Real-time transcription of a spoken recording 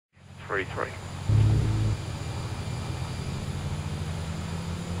33.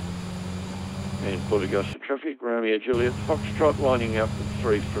 And Port Augusta traffic, Romeo Juliet Foxtrot lining up at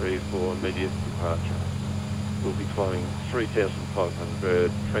 33 for immediate departure. We'll be flying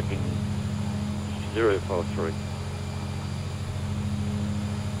 3,500, tracking 053.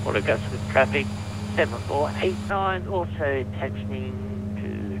 Port Augusta traffic 7489, also taxiing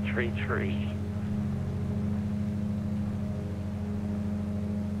to 33.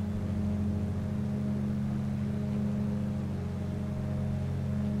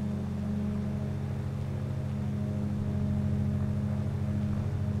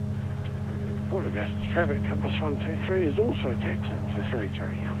 Port Augusta traffic, Compass 123 is also taxiing to 33.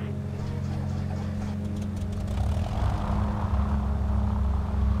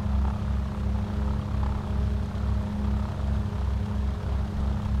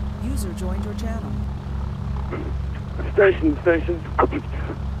 User joined your channel. Station.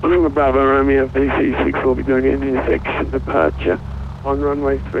 Bravo Romeo VC6 will be doing an intersection departure on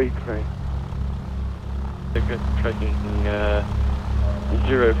runway 33. Tracking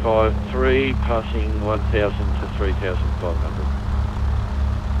 053, passing 1,000 to 3,500.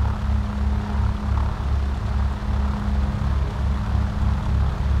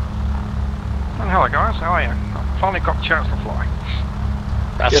 Well, hello guys, how are you? I finally got a chance to fly.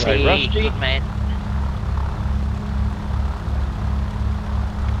 Rusty, good man.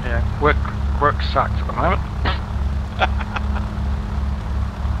 Yeah, work sucks at the moment.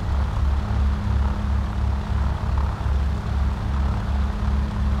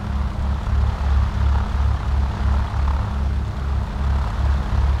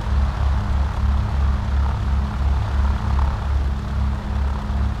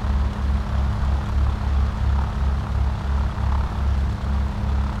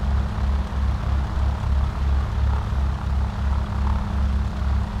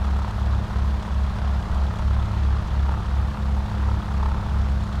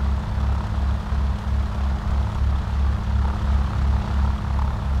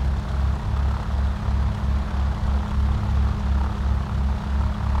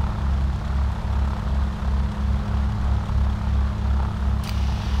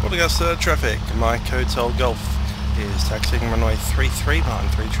 Port Augusta traffic, Mike Hotel Golf is taxiing runway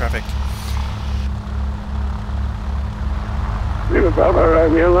 3393 traffic. River Bravo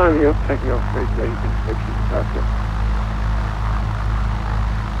Romeo lining up, taking off 33, inspection departure.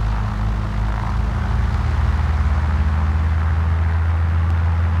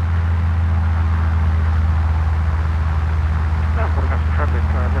 Port Augusta traffic,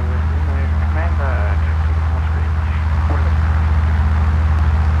 Commander,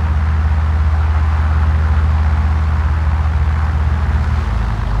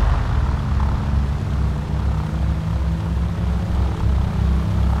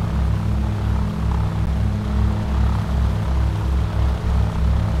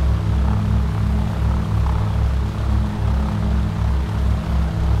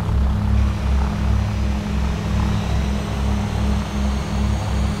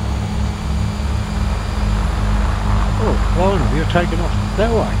 Oh, you're taking off that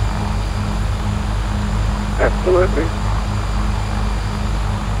way. Absolutely.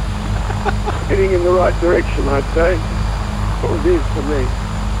 Heading in the right direction, I'd say. Or it is for me.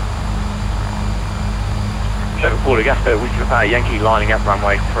 Port Augusta, Whiskey Yankee lining up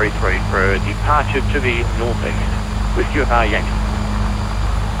runway 33 for a departure to the northeast. Whiskey Yankee.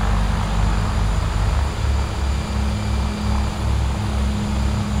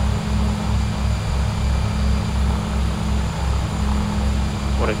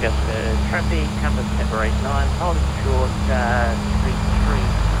 Port Augusta traffic, Compass 789, holding short 33.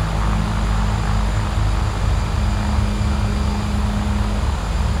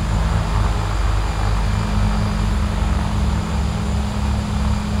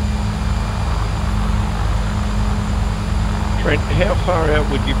 Trent, how far out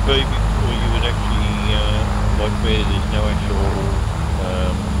would you be before you would actually, like where there's no actual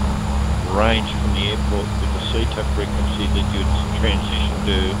range from the airport with the CTAP frequency that you'd transition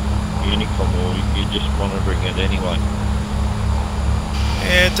to Unicom, or you just monitoring it anyway?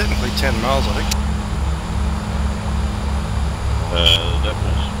 Yeah, technically 10 miles I think. That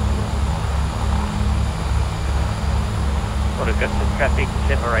was... Port Augusta traffic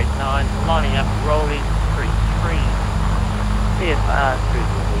 789, lining up rolling 33. VFR through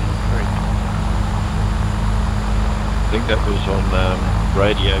the V3. I think that was on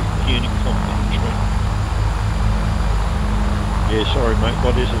radio Unicom. Yeah, sorry mate,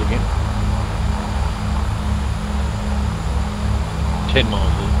 what is it again? 10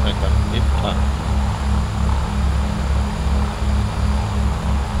 miles, okay, yep,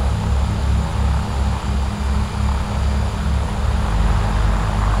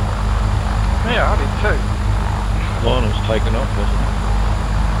 taken off, was it?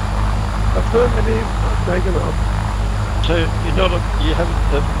 Affirmative, I've taken off. So you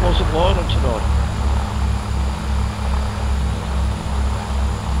wasn't lying on tonight?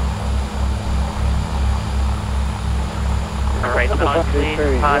 Alright, time please,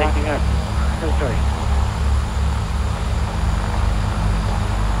 departing. Sorry.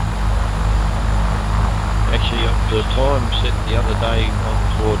 Actually, the time set the other day on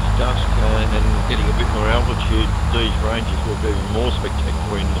towards dusk and then getting a bit more altitude, these ranges will be even more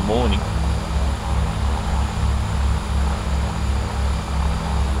spectacular in the morning.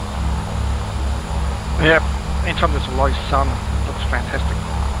 Yeah, anytime there's a low sun, it looks fantastic.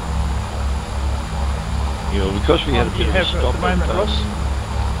 Yeah, because we had a bit of a stop at the moment, Ross?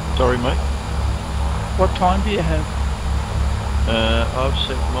 Sorry, mate. What time do you have? I've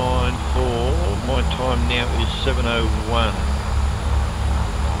set mine for, my time now is 7:01.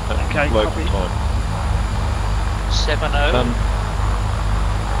 Okay, local copy. time. 70?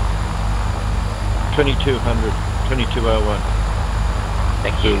 2200, 2201.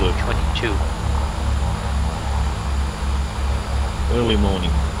 Thank you, Zulu. 22. Early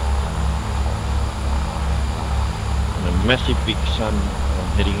morning. And a massive big sun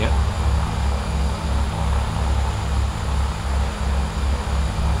I'm heading at.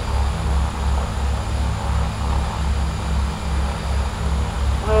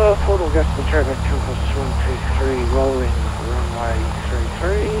 Port Augusta traffic compass 123 rolling runway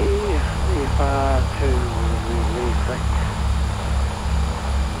 33 VFR to release.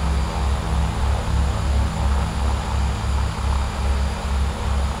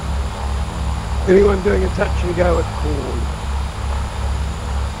 Anyone doing a touch and go at Quorn?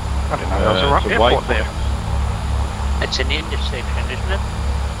 I didn't know there was a it's a airport there. It's an intersection, isn't it?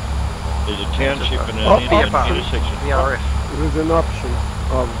 There's a township and Oh, an yeah, intersection. The RF. It was an option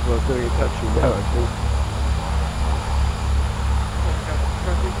of doing a touch and go, I think.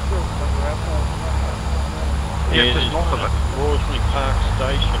 Yeah, just north of it. Rawlnsley Park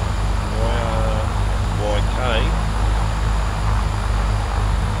Station, YK.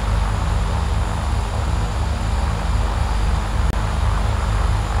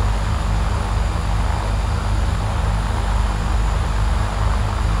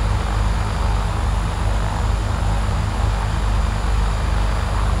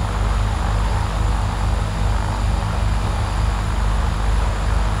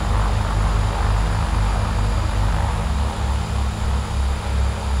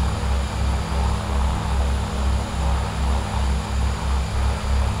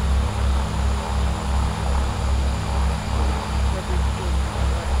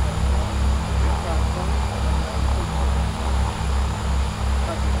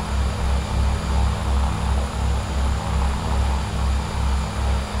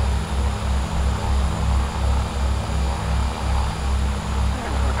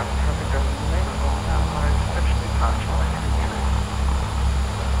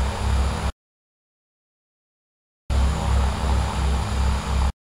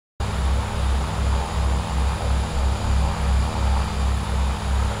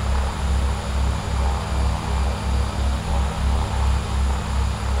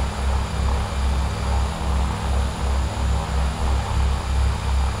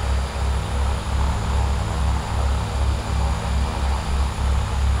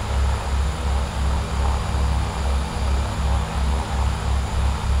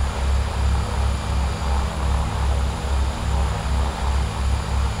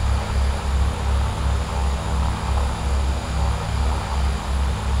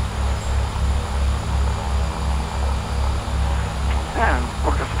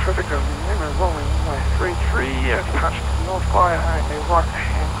 Rolling by 33, touched north by a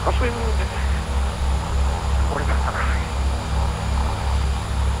right-hand crosswind. What is that?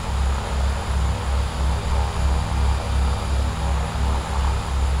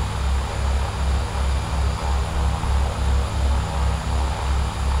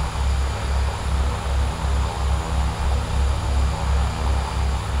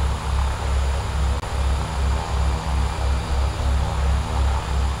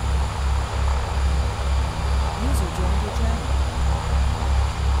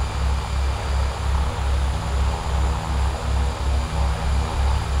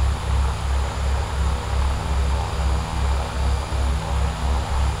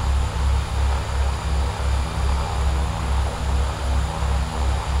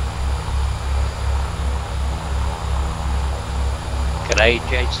 G'day,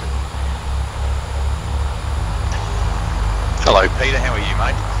 Jason. Hello, Peter. How are you,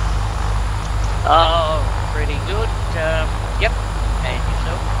 mate? Oh, pretty good. Yep. And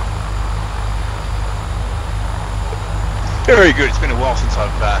yourself? Very good. It's been a while since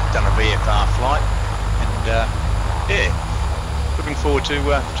I've done a VFR flight, and yeah, looking forward to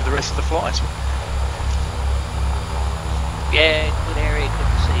the rest of the flight. Yeah, good area.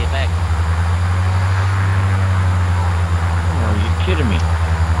 Good to see you back. Oh, you're kidding me.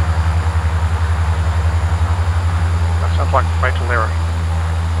 That sounds like fatal error.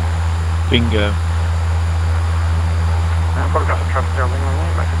 Bingo. Port Augusta traffic down Lingman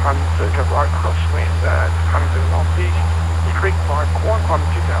Lane, make a pun to go right across wind, pun to the northeast, the creek by Quorn, climbing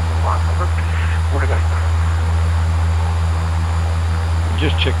 2,500,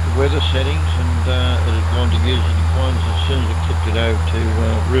 Just checked the weather settings, and it had gone to user declines as soon as I clicked it over to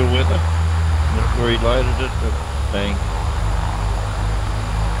real weather. And it reloaded it, but bang.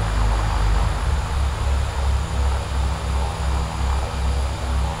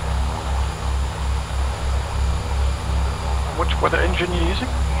 Which weather engine are you using?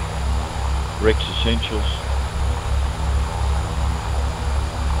 Rex Essentials.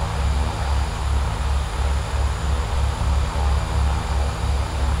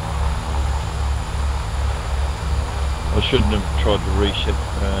 I shouldn't have tried to reset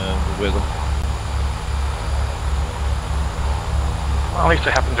the weather. Well, at least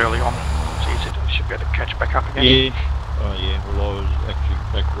it happened early on. It's easy to, should be able to catch back up again. Yeah. Oh yeah, well I was actually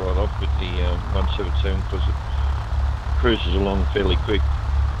back right off with the 177 because it cruises along fairly quick.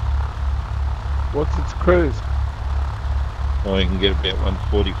 What's its cruise? I can get about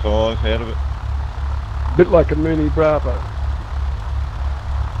 145 out of it. A bit like a Mooney Bravo.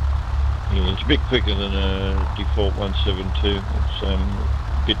 Yeah, it's a bit quicker than a default 172. It's a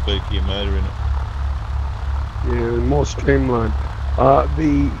bit beefier motor in it. Yeah, more streamlined.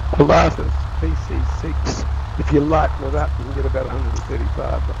 The Pilatus PC6, if you lighten it up, you can get about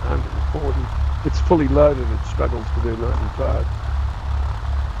 135, 140. It's fully loaded, it struggles to do 95.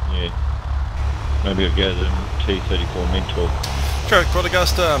 Yeah. Maybe I'll go to the T34 Mentor. Correct, Port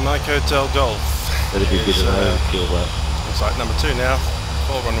Augusta, Mike Hotel Golf. That'd be a bit of an overkill, though. Site number 2 now,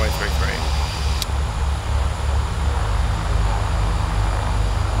 full runway 33.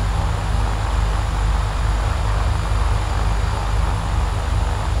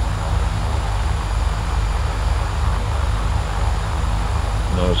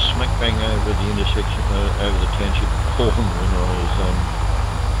 I was smack bang over the intersection, over the township Quorn when I was,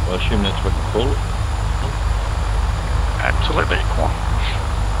 I assume that's what you call it? Absolutely, Quorn.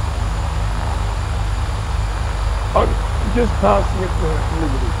 I'm just passing it to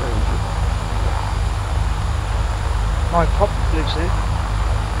Liberty Township. My pop lives there.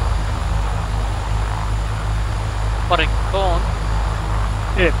 What a corn.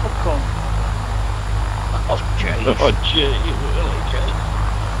 Yeah, popcorn. Oh, jeez. Oh, gee, you really, Jay.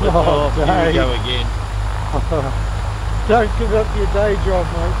 Oh, here we go again. Don't give up your day job,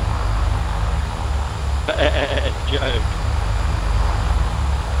 mate. Bad joke.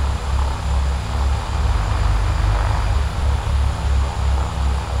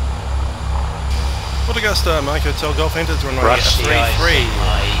 Port Augusta, Mike Hotel Golf enters runway Rusty 33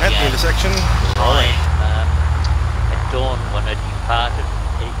 at the intersection. Line at dawn when it departed.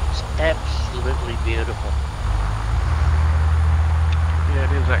 It's absolutely beautiful. Yeah,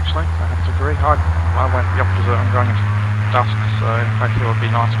 it is actually. I have to agree. I went the opposite. I'm going into dusk, so hopefully it'll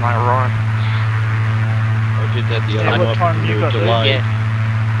be nice when I arrive. I did that the other what night. time you got there? Yeah,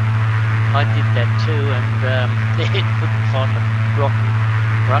 I did that too, and it couldn't find the rotten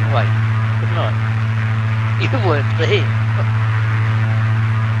runway, couldn't I? You weren't there.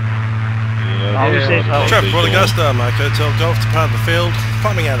 Yeah, Traffic, Port Augusta, Mike Hotel Golf departed the field,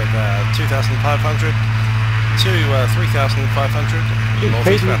 climbing out of 2,500 to 3,500.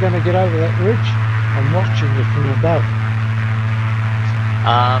 Peter, you're going to get over that ridge? I'm watching you from above.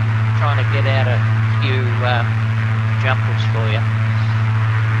 Trying to get out a few jumpers for you.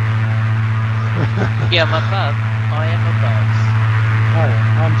 Yeah, I'm above. I am above. Oh,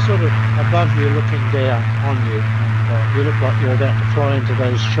 I'm sort of above you looking down on you, and you look like you're about to fly into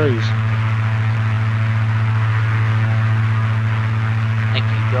those trees. Thank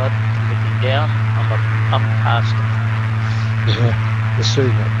you, God, for looking down. I'm past it. Yeah, the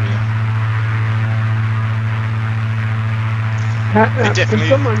soon up here.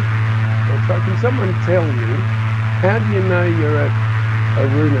 Can someone tell me, how do you know you're at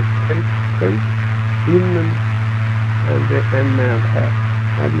Aruna Creek, Inman and Mount Hat?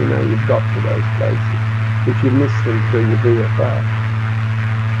 How do you know you've got to those places if you miss them through your VFR?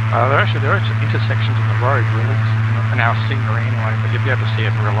 There are intersections in the road, really, in our scenery anyway, but you'll be able to see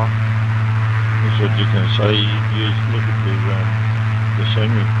it in real life. That's what you're going to say. You look at the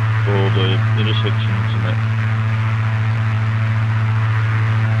scenery for the intersections and that.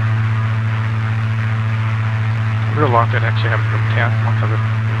 real life they'd actually have looked out like other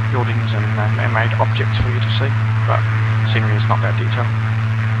buildings and man-made objects for you to see, but scenery is not that detailed.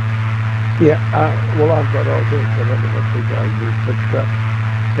 Yeah, well, I've got all this, I don't know what details it is, but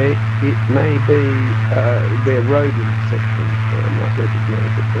it may be their road intersections, I might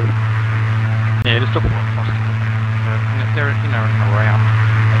recognise it then. Yeah, just look across the they're in and around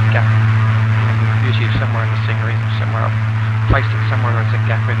a gap, usually somewhere in the scenery, somewhere I've placed it somewhere as a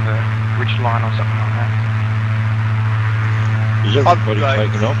gap in the ridge line or something like that. Is everybody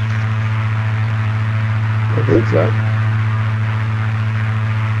taken off? I think so.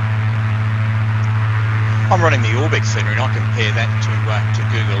 I'm running the Orbex scenery and I compare that to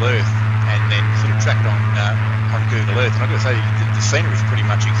Google Earth and then sort of track it on Google Earth. And I've got to say, the scenery is pretty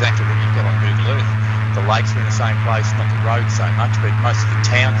much exactly what you've got on Google Earth. The lakes are in the same place, not the roads so much, but most of the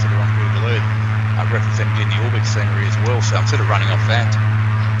towns that are on Google Earth are represented in the Orbex scenery as well. So I'm sort of running off that.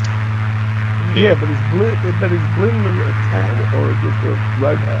 Yeah, but is Blumen a town or just a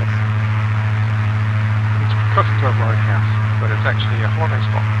roadhouse? It's close to a roadhouse, but it's actually a holiday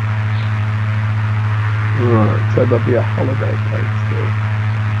spot. Right, so there'll be a holiday place there.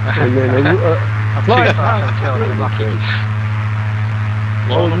 And then I'm too far to tell if you're lucky.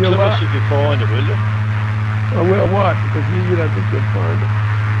 Well, tell us if you find it, will you? Oh, well, why? Because you don't think you'll find it.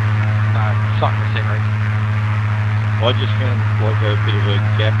 No, it's not in the scenery. I just found like a bit of a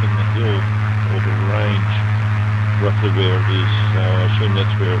gap in the hill or the range, roughly where it is, so I assume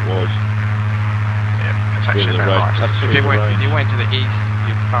that's where it was. Yeah, it's actually about right. If you went to the east,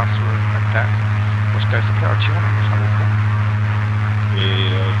 you'd pass through a gap, which goes to Carenado, as I recall.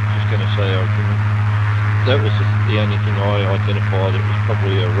 Yeah, I was just going to say, that was the only thing I identified. It was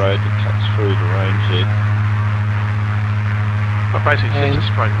probably a road that cuts through the range there. But basically it's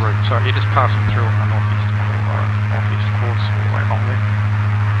just a straight route, so you're just passing through on the northeast course all the way along there.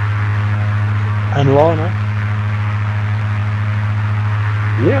 And Lionel?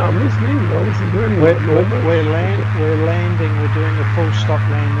 Yeah, I'm listening. We're landing. We're doing a full stop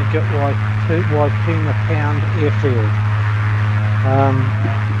landing at Wilpena Pound Airfield.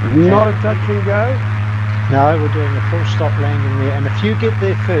 Not a touch and go? No, we're doing a full stop landing there. And if you get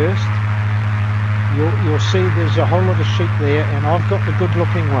there first, you'll see there's a whole lot of sheep there, and I've got the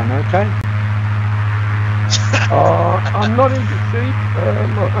good-looking one. Okay. I'm not into sheep.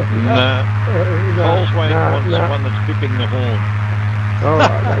 No. Cole's wants the one that's bipping the horn. All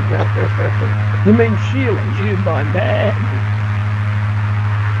right, okay. You mean Sheila? You my man.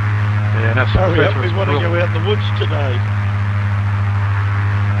 Yeah, that's hurry up, we want to go out in the woods today.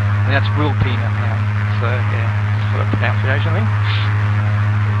 And that's Wilpena Pound. So yeah, just for the pronunciation thing. I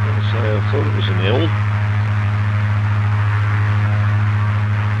was going to say, I thought it was an L.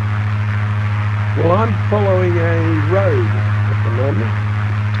 Well, I'm following a road at the moment.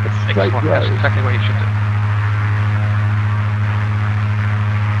 A straight road. That's exactly what you should do.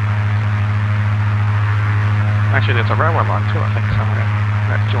 Actually, there's a railway line too, I think, somewhere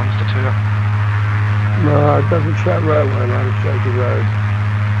that joins the two up. No, it doesn't show railway line, it shows the road.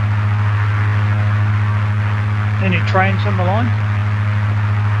 Any trains on the line?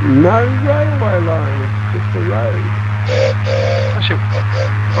 No railway line, it's just a road. Actually,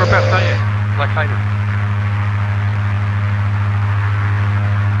 whereabouts are you located?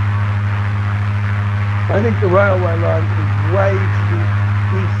 I think the railway line is way to the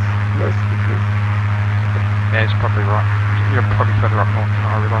east-west of this. Yeah, it's probably right. You're probably further up north than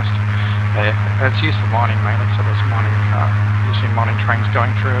I realised. Yeah, it's used for mining mainly, so there's mining, usually mining trains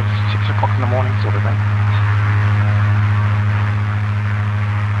going through at 6 o'clock in the morning sort of thing.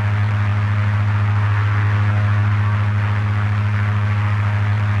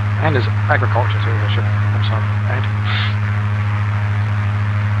 And there's agriculture too, I should also add.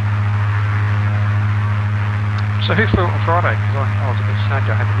 So who flew on Friday? Because I was a bit sad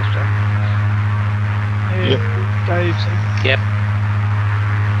I had to miss that. Yeah, Dave's. Yep.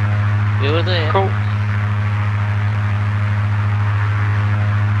 You were there. Cool.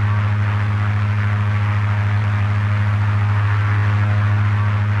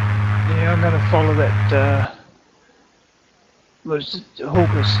 Yeah, I'm going to follow that. Was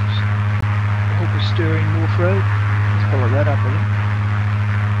Hawker Steering North Road. Let's follow that up, I think.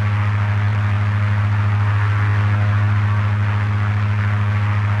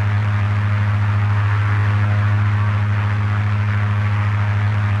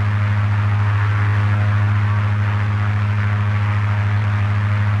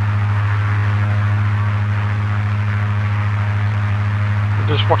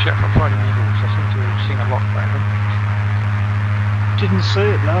 Just watch out for floating eagles. I seem to have seen a lot lately. Didn't see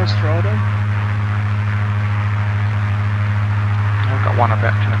it last Friday. I've got one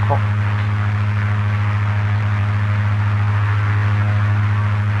about 10 o'clock.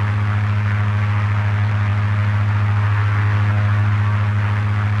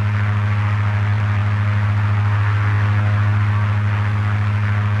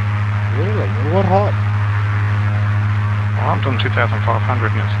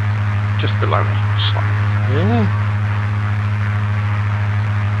 2,500 and it's just below me, slightly. Yeah.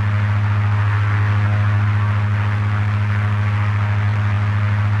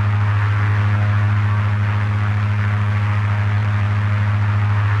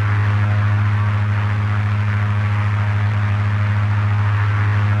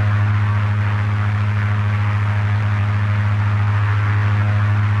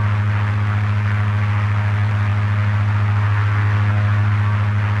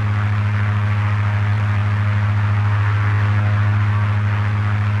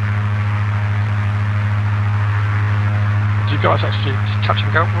 Do you guys actually touch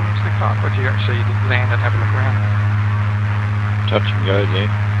and go at Rawlnsley Park, or do you actually land and have a look around? Touch and go there.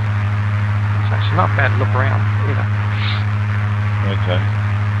 It's actually not bad to look around either. Okay.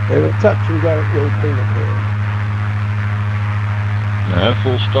 They were touch and go at Wilpena Pound. No,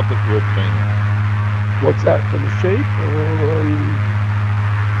 full stop at Wilpena. What's that, for the sheep? Or,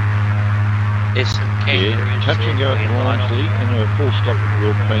 There's some kangaroos. Yeah, touch and go at Rawlnsley and a full stop at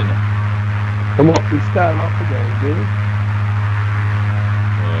Wilpena. and what we start off again, do we?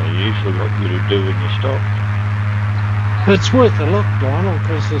 Usually what you do when you stop. It's worth a look, Donald,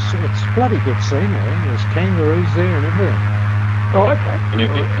 because it's bloody good scenery. There's kangaroos there and everything. Oh, okay. And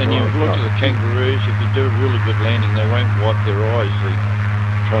if you look at the kangaroos, if you do a really good landing, they won't wipe their eyes.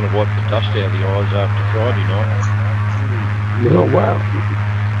 They're trying to wipe the dust out of the eyes after Friday night. Oh, wow.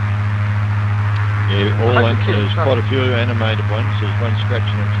 Yeah, all that, there's quite a few animated ones. There's one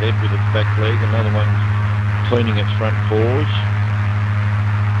scratching its head with its back leg, another one cleaning its front paws.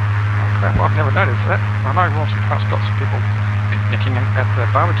 Crap, I've never noticed that. I know Rawlnsley Park's got some people picnicking at the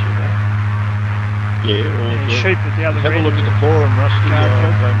barbecue there. Yeah, well, sheep at the other have a end. look at the forum, Rusty.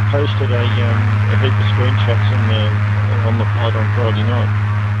 I've posted a heap of screenshots on the flight on Friday night.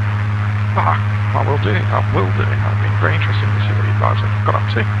 Ah, I will do. I've been very interested to see what you guys have got up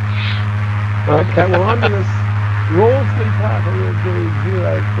to. Okay, well, I'm going to... Rawlnsley Park, I'm going to do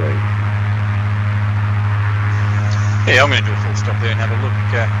 03. Yeah, I'm going to do a full stop there and have a look.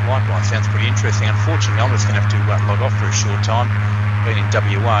 Likewise, sounds pretty interesting. Unfortunately, I'm just going to have to log off for a short time. Being in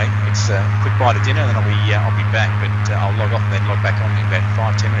WA, it's a quick bite of dinner, and then I'll be back. But I'll log off and then log back on in about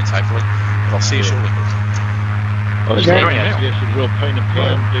 5-10 minutes, hopefully. But I'll see you shortly. I was going to suggest that Wilpena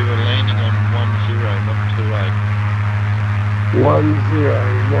Pound do a landing on 10, not 28. 10,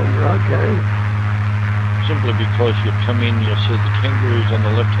 okay. Simply because you come in, you'll see the kangaroos on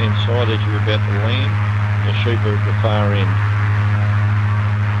the left-hand side as you're about to land. The sheep are at the far end.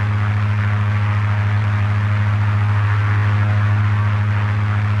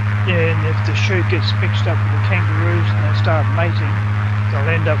 Yeah, and if the shoe gets mixed up with the kangaroos and they start mating, they'll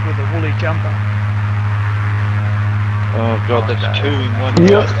end up with a woolly jumper. Oh God, that's two in one.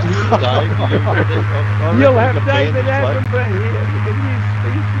 You'll have David Attenborough here with a new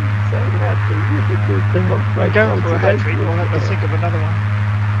species saying that to you. We're going for a hatchery, we'll have to think of another one.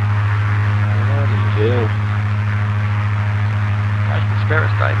 Bloody hell. I can spare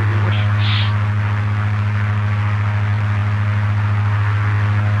us, Dave, if you wish.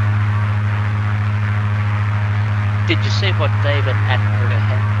 Did you see what David Attenborough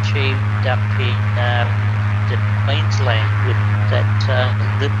had achieved up in Queensland with that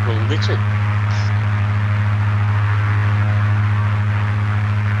Liberal lizard?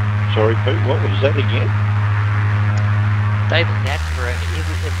 Sorry, Pete, what was that again? David Attenborough, it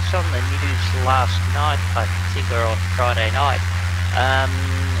was on the news last night, I think, or on Friday night,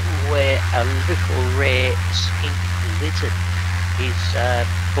 where a little rare skink lizard is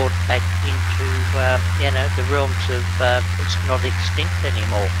brought back into, the realms of it's not extinct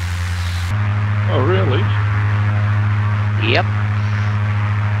anymore. Oh, really? Yep.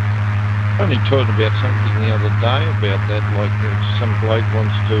 I only talked about something the other day about that, like some bloke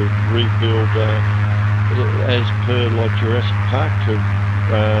wants to rebuild, as per like Jurassic Park,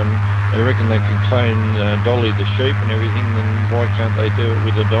 they reckon they can clone Dolly the sheep and everything, then why can't they do it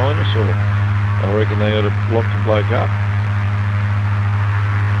with a dinosaur? I reckon they ought to lock the bloke up.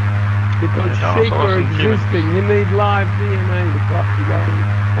 Because sheep are existing, you need live DNA to populate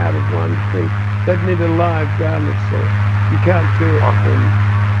out of one thing. They need a live dinosaur. You can't do it from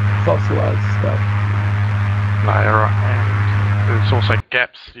fossilised stuff. No, you're right. And there's also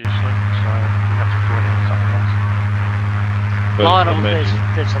gaps usually, so you have to put it in something else. Lionel,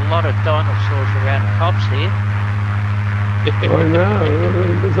 there's a lot of dinosaurs around the cops here. I know.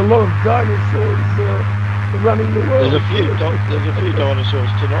 There's a lot of dinosaurs running the world. There's a few dinosaurs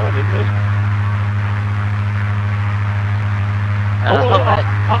tonight, isn't there?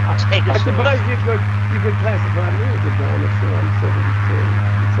 I suppose you could classify me as a dinosaur. I'm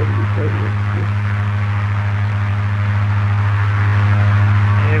 73.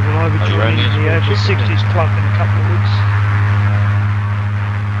 but I'll be Oh, you're joining only a the small over chicken 60s club in a couple of weeks.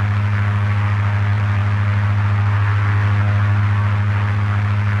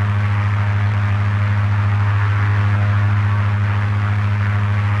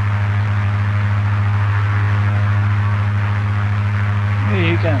 Where are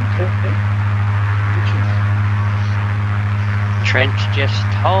you going, Pete? Trent just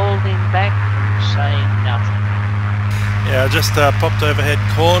holding back and saying nothing. Yeah, I just popped overhead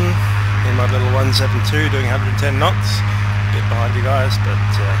Quorn in my little 172 doing 110 knots. Get behind you guys, but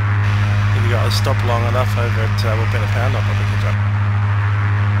if you guys stop long enough over at Wilpena Pound, I'll probably catch up.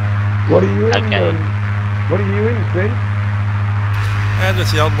 What are you in? Okay. What are you in, Pete? And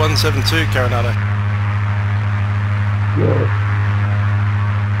it's the old 172 Carenado. Yeah.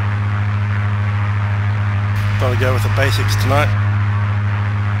 Probably go with the basics tonight.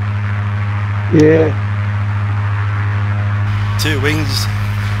 Yeah. 2 wings,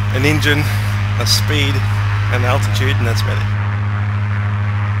 an engine, a speed, and altitude, and that's about it.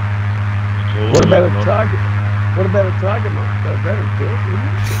 What about a target? What about a tiger moth? That is good,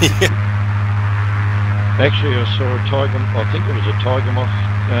 isn't it? Actually, I saw a tiger. I think it was a tiger moth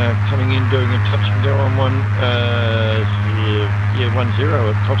coming in doing a touch and go on 10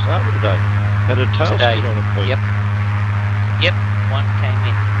 at Coffs Harbour today. Had a tail skid on it, Pete. Yep, one came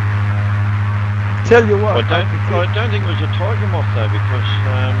in. Tell you what. I don't think it was a tiger moth though, because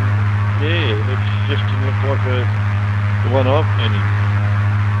it just didn't look like the one I've been in.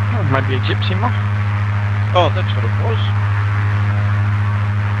 Oh, maybe a gypsy moth. Oh, that's what it was.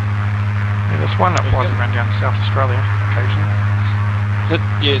 Yeah, there's one that flies around down South Australia occasionally.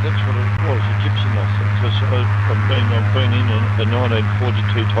 That's what it was, a gypsy moth. Because I've been in a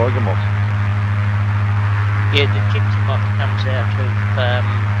 1942 tiger moth. Yeah, the gypsy moth comes out of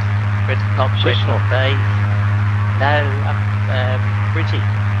not Redknot Bay. No, up Brizzy.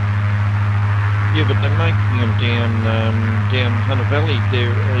 Yeah, but they're making them down Hunter Valley.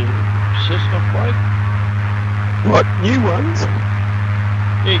 They're Cessna plate. What, new ones?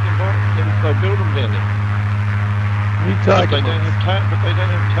 Yeah, you can buy. They build them down there. New But tiger they don't moths. have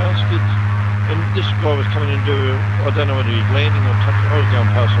tail skids. And this guy was coming in to do. I don't know whether he's landing or touching. I was going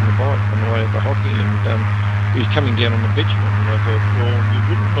past on the bike on the way at the hockey, and he was coming down on the bitumen, and I thought, well, you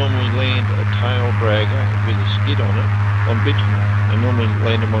wouldn't normally land a tail dragger with a skid on it on bitumen. They normally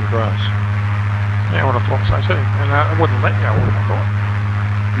land them on grass. Yeah, I would have thought so too. And I wouldn't let you, I wouldn't have thought.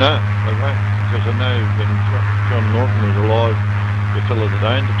 No, they won't, because I know when John Norton was alive, the fellow that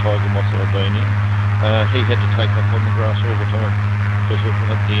owned the tiger moth that I've been in, he had to take off on the grass all the time, because it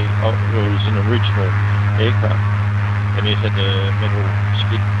was an original aircraft, and it had the metal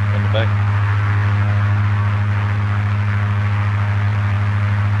skid on the back.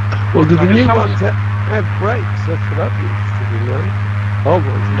 Well, do the new ones have brakes? That's what I'd be interested in knowing. Old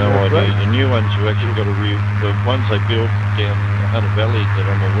ones. No have idea. brakes. The new ones have actually got a rear. The ones they built down Hunter Valley that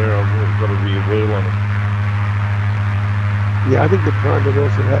I'm aware of have got a rear wheel on them. Yeah, I think the prime would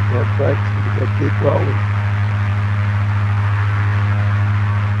also have to have brakes because they keep rolling.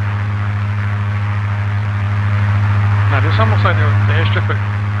 Now, did someone say the airstrip at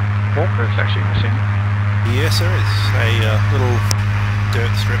Hawker is actually missing? Yes, there is a little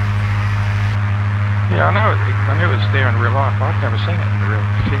dirt strip. Yeah, I knew it was there in real life. I've never seen it in the real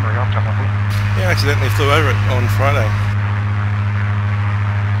scenery. I've done it. Yeah, I accidentally flew over it on Friday.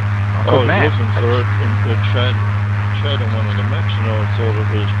 Oh, it man. wasn't. So it showed on one of the maps, and I thought it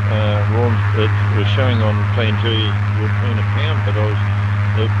was it was showing on Plan G Wilpena Pound, but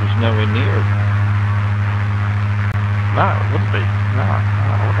it was nowhere near it. No, it wouldn't be. No, I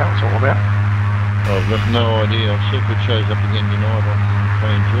don't know what that was all about. I've got no idea. I'll see if it shows up again tonight on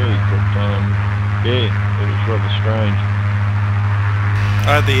Plan G, but yeah, it was rather strange.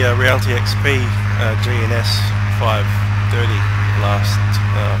 I had the Reality XP GNS 530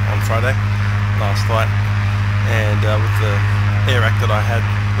 on Friday, last flight, and with the air rack that I had,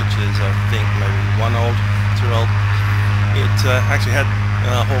 which is I think maybe 1 old, 2 old, it actually had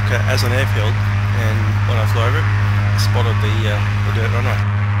Hawker as an airfield, and when I flew over it, spotted the dirt runway.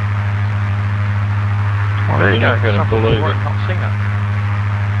 Well, there you You're go. not going to believe it. Not seeing it.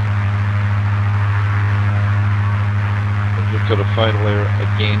 I've just got a fatal error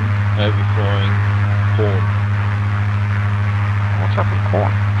again, overflying Quorn. What's up with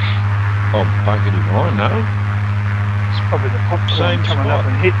Quorn? Oh, buggered if I know. It's probably the popcorn Same coming spot.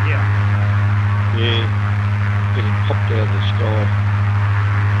 up and hitting you. Yeah, getting popped out of the sky.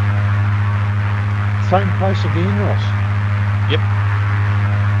 Same place again, Ross? Yep.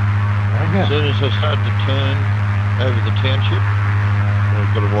 Okay. As soon as I started to turn over the township,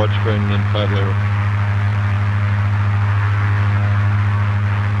 I've got a widescreen and then fatal error.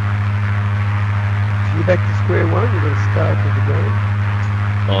 You're back to square one. You've got to start with the game.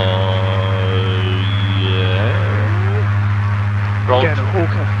 Yeah. Go to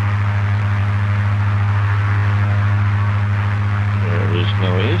Hawker. Well, there's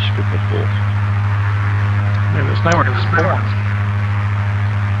no airstrip at Hawker. Yeah, there's nowhere to spawn.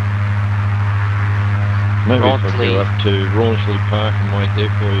 Maybe if I Rawlnsley. go up to Rawlnsley Park and wait there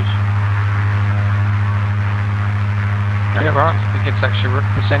for you. Yeah, right. I think it's actually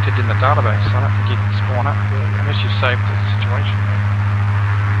represented in the database, so I don't think you can spawn up there unless you saved the situation.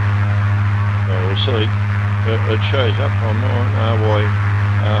 Oh, we'll see. It shows up on mine,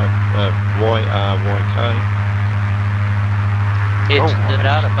 YRYK. It's the Go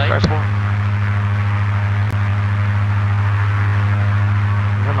database. for it.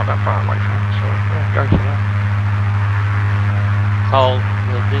 We're not that far away from it, so yeah, go for that. Cole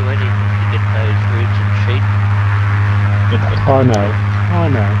will do anything to get those routes and sheep. I know.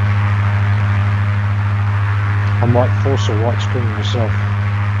 I might force a white screen myself.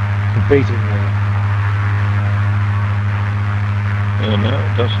 Beat him there. No,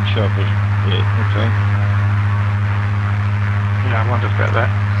 it doesn't show up as... Yeah, okay. Yeah, I wondered about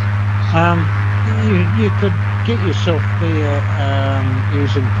that. You could get yourself there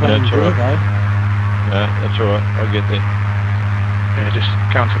using plain That's all view right. though. No, that's alright, I'll get there. Yeah, just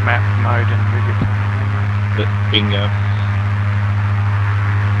go into map mode and move your plane menu. Bingo.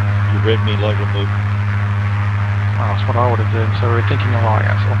 You read me like a book. Well, that's what I would have done, so we're thinking alike,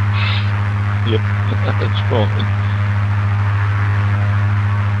 that's all. Yep, that's fine.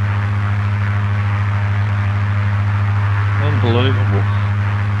 Unbelievable.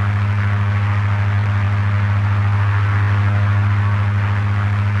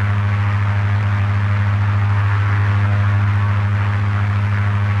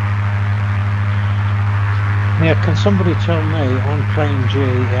 Now, can somebody tell me on plane G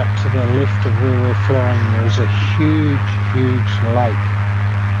out to the left of where we're flying there is a huge lake.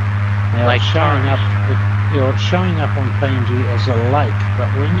 Now Lake it's showing Torrens. up. It's showing up on plane G as a lake,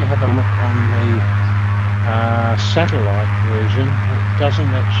 but when you have a look on the satellite version, it doesn't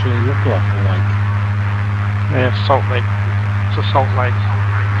actually look like a lake. Yeah, Salt Lake. It's a Salt Lake.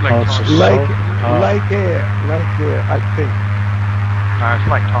 Oh, it's a Torrens. Lake Air, I think. No, it's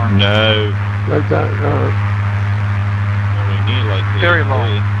Lake Torrens. No, Like that, nowhere near like that. Very long.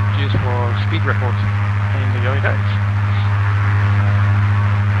 Used for speed records in the early days.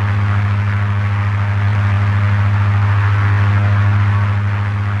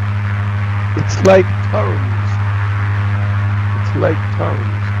 it's Lake Torrens. It's Lake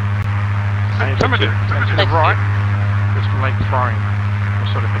Torrens. And some of it to the right, there's Lake Throne.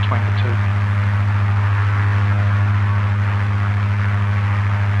 We're sort of between the two.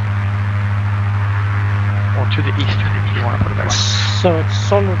 Or to the east, if you want to put it that way. So it's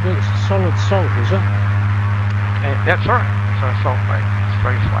solid salt, is it? That's right. It's a salt lake. It's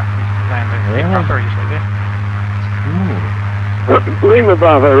very flat. We can land the aircraft very easily there. Lima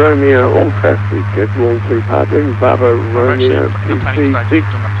Bravo Romeo, all traffic at Rawlnsley Park. Lima Bravo Romeo, PC6,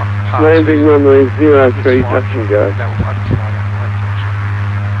 landing runway 03, touch and go. That will fly that lake, actually.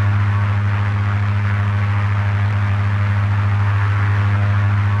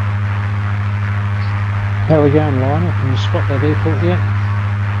 How are we going, Lionel? Can you spot that airport yet?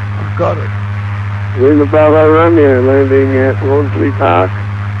 I've got it. Lima Bravo Romeo, landing at Rawlnsley Park,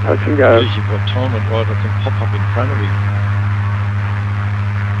 touch and go. As you've got time it right, I can pop up in front of you.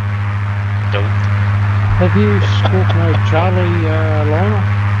 Have you squawk mode Charlie, Lionel?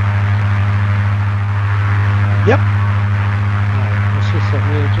 Yep. No, it's just that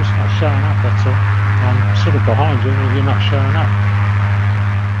we're just not showing up, that's all. I'm sort of behind you, but you're not showing up.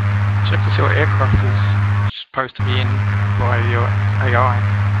 Check to see what aircraft is supposed to be in by your AI.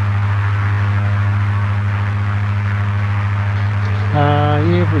 Yeah,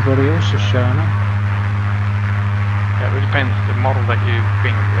 everybody else is showing up. Yeah, it depends. The model that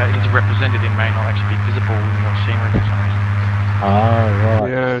is represented in may not actually be visible in your scenery for some reason. Oh,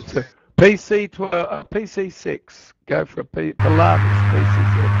 right. Yeah, it's a PC6. Go for a Pilatus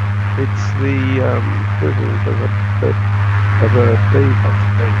PC6. It's the equivalent of a B.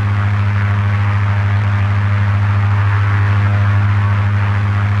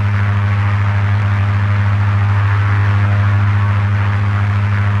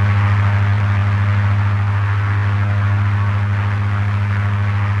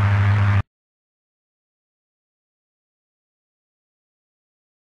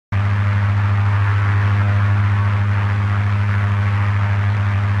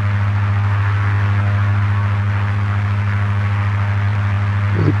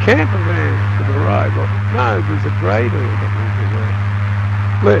 There's a camper van to the right. Well, no, there's a grader that moves around.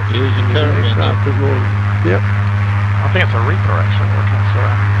 left. Here's a There's an caravan aircraft as well. Yep. I think it's a Reaper actually. I reckon it's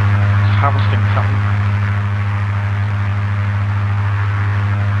harvesting something.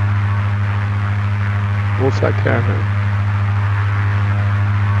 Also Caravan.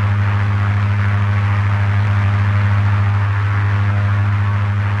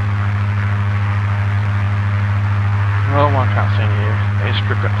 Oh, I can't see any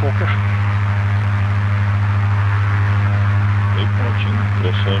airstrip at Hawker. Keep watching.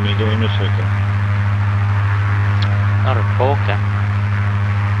 You'll see me there in a second. Not a Hawker.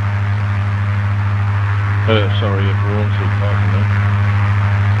 Sorry, at Rawlnsley Park, no?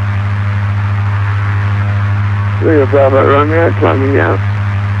 Rio Bravo Romeo climbing out.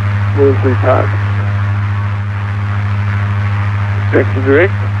 Rawlnsley Park. Vector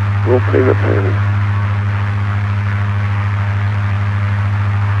direct. Wilpena Pound.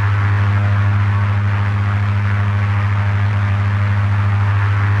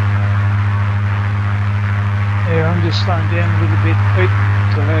 Yeah, I'm just slowing down a little bit, Pete,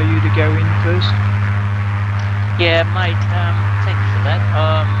 to allow you to go in first. Yeah, mate, thanks for that.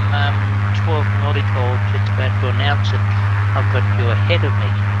 I'm 12 nautical, just about to announce it. I've got you ahead of me,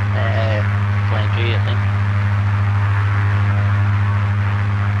 Plan G, I think.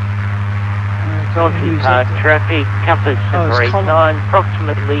 Rawlnsley Park traffic, compass it's Colin. 9,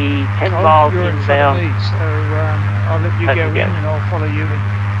 approximately 10 Colin, miles you're in front of inbound. me, so I'll let you Okay, go in go. and I'll follow you in.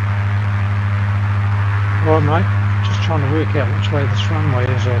 All right, mate. Just trying to work out which way this runway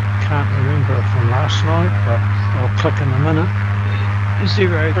is. I can't remember it from last night, but I'll click in a minute. 03,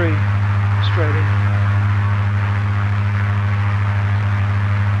 straight in.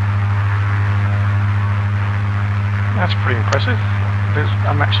 That's pretty impressive.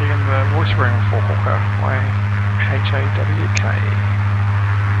 I'm actually in the voice room for Hawker, YHAWK.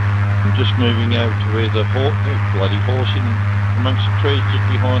 I'm just moving over to where the bloody horse in amongst the trees just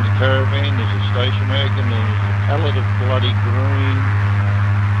behind the caravan. There's a station wagon and there's a pallet of bloody green.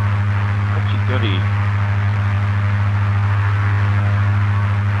 What's he got here?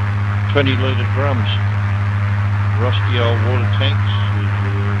 20-litre drums. Rusty old water tanks. There's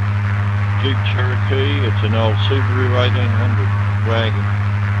a Jeep Cherokee. It's an old Subaru 1800 wagon.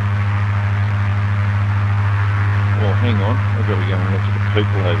 Well, hang on. I've got to go and look at the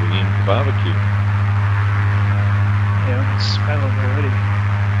people over here in the barbecue. Yeah, I can smell it already.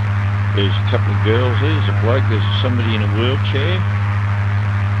 There's a couple of girls, there's a bloke, there's somebody in a wheelchair.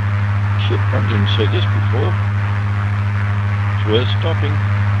 Shit, I didn't see this before. It's worth stopping.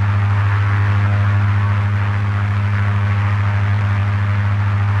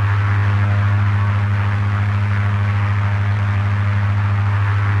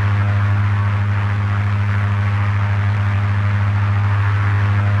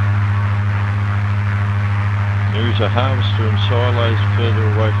 There is a harvester and silos further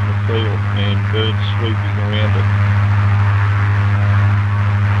away from the field and birds sweeping around it.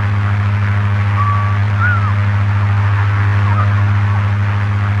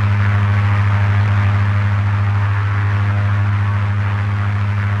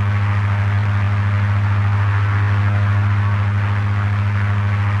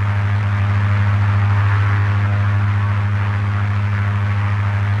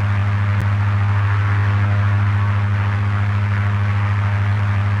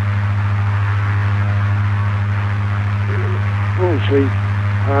 Rawlnsley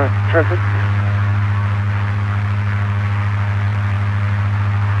Park traffic.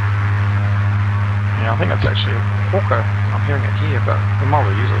 Yeah, I think it's actually a Hawker. I'm hearing it here, but we might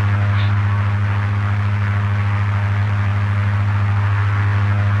well use it.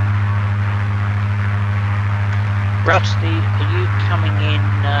 Rusty, are you coming in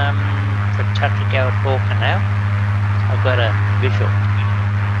for touch and go at Hawker now? I've got a visual.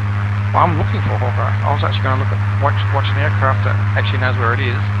 Well, I'm looking for Hawker. I was actually going to look at watch an aircraft that actually knows where it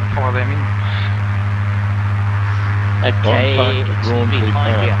is and follow them in. Okay, it's Rawlnsley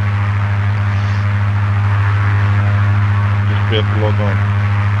behind Park. you. Just be able to log on.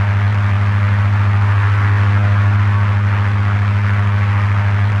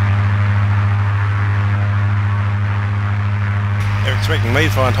 They're expecting me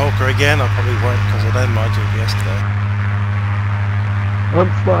to find Hawker again. I probably won't because I did my job yesterday. I'm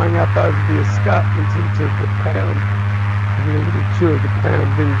flying up over the escarpments into the pound, having a little tour of the pound,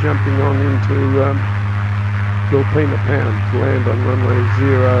 then jumping on into Wilpena Pound to land on runway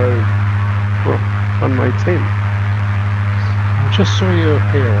 10. I just saw you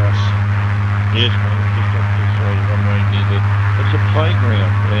appear, Russ. Yes, mate, just up the side of the runway near the... It's a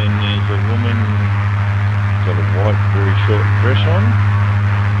playground and there's a woman got a white, very short dress on.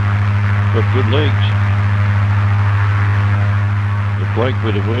 Got good legs. The bloke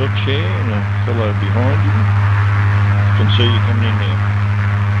with a wheelchair and a fellow behind you. Can see you coming in now.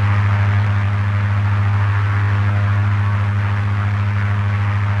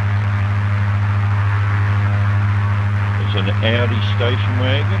 There's an Audi station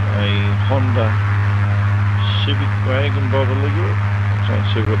wagon, a Honda Civic wagon by the look of it. I can't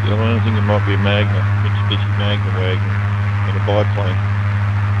see what the other one, I think it might be a Magna, Mitsubishi Magna wagon, and a biplane.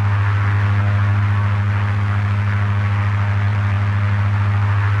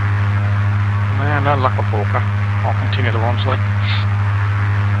 Man, no luck with Walker. I'll continue to Rawlnsley.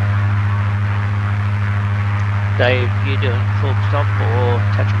 Dave, you doing full stop or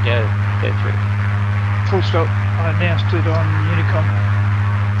touch and go through? Full stop. I announced it on Unicom.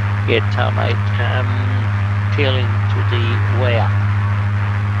 Yeah, mate. Peeling to the where?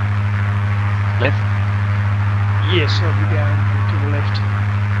 Left? Yes, I'll be going to the left.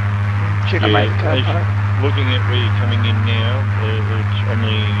 Check out the car park. Looking at where you're coming in now, it's on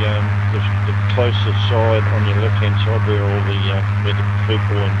the closer side on your left-hand side where all where the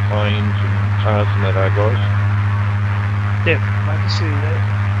people and planes and cars and that are, guys. Yep, I can see that.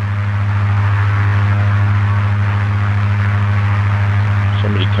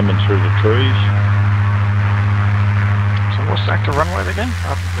 Somebody coming through the trees. So what's the active runway again?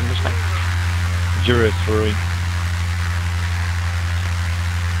 I've been listening. 03.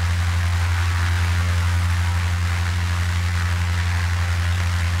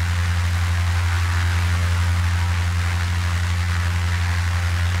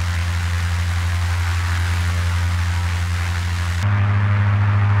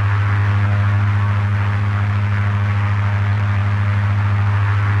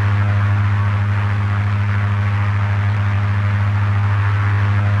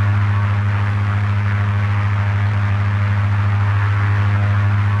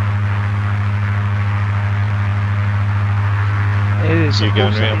 You're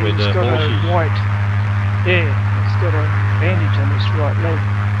going around with the horses. White, yeah, it's got a bandage on its right leg.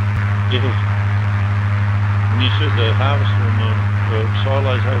 Yeah. And you said the harvester and the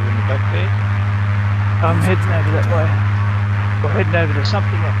silos over in the back there? I'm heading over that way. We're heading over to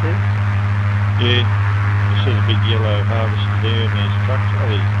something up there. Yeah. You see the big yellow harvester there and there's trucks.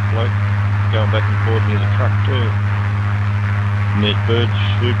 Oh, there's a bloke going back and forth near the truck too. And there's birds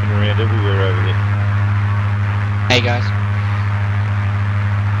swooping around everywhere over there. Hey guys.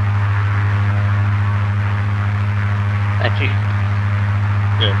 Thank you.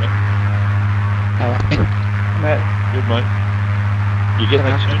 Yeah, mate. Alright. Mate. Good, mate. You get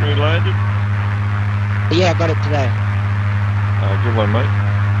that scenery landed? Yeah, I got it today. Good one, mate.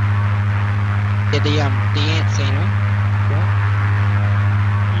 Yeah, the ant scenery. Yeah.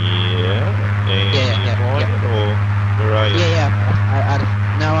 And Yeah. Or where are you? Yeah.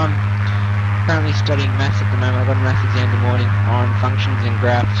 No, I'm currently studying maths at the moment. I got a maths exam in the morning on functions and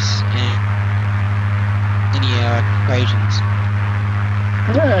graphs and linear equations.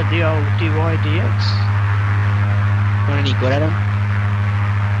 The old dy/dx. Not any good at them?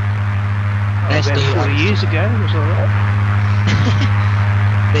 About 40 years ago, it was alright.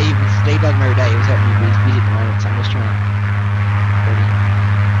 Steve does them every day. He was helping me, but he's busy at the moment, so I'm just trying to...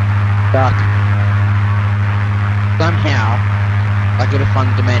 But somehow, I gotta find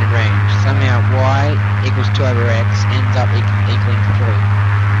the domain and range. Somehow y equals 2 over x ends up equaling 3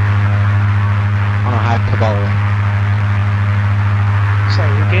 on a hyperbola. So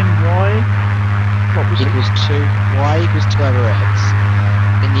again, y, what was equals 2, y equals 2 over x.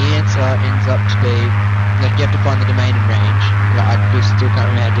 And the answer ends up to be, like, you have to find the domain and range. Like, I still can't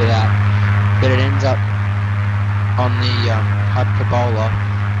remember how to do that. But it ends up on the hyperbola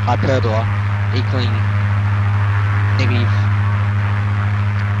equaling negative,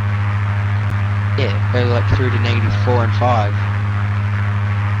 go like through to -4 and 5.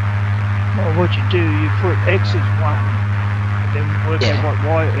 Well, what you do, you put x as 1, and then work out what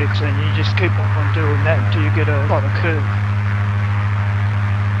y is, and you just keep on doing that until you get a curve.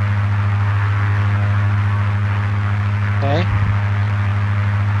 Okay.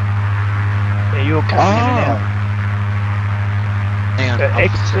 Yeah, you're coming in and out. Hang on. So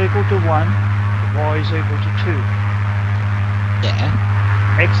x is equal to 1, y is equal to 2. Yeah.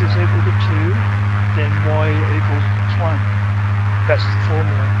 X is equal to 2, then y equals 1. That's the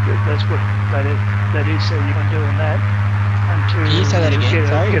formula. That's what that is. So you can do on that until Can you say that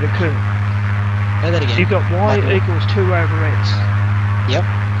again? Get a curve. Say that again. You've got y equals 2 over x. Yep.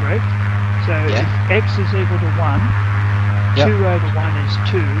 Correct? So if x is equal to 1, 2 over 1 is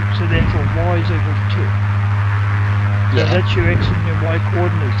 2, so therefore y is equal to 2. So that's your x and your y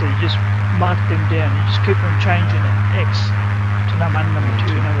coordinates. So you just mark them down. You just keep on changing it. X to number 1, number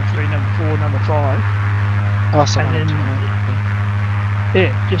 2, number 3, number 4, number 5. Awesome. And then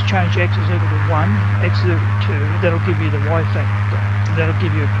Yeah, just change x is equal to 1, x is equal to 2, that'll give you the y factor. That'll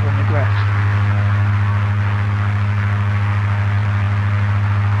give you it on the graph.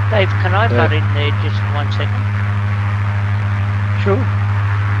 Dave, can I butt in there just 1 second? Sure.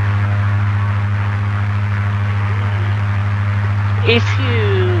 If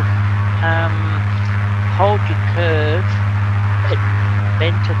you hold your curve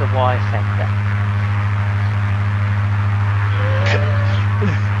bend to the y factor.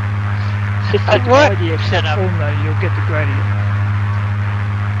 If you divide the x that formula, you'll get the gradient.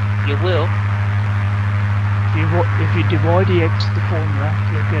 You will. If you divide the x the formula,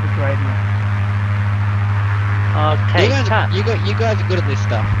 you'll get a gradient. Okay, you guys are good at this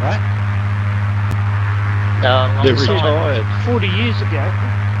stuff, right? No, they're retired. 40 years ago.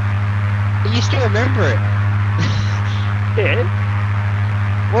 But you still remember it. Yeah.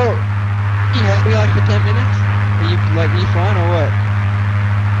 Well, you help me like for 10 minutes? Are you fine or what?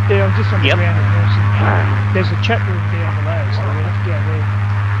 Yeah, I'm just on the ground at Nelson. There's a chat room down below, so we'll have to go there.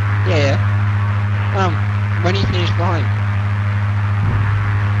 Yeah. When you finish flying?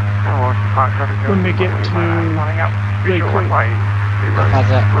 When we get to Lee Creek. How's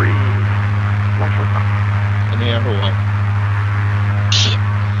that? An hour away. Shit.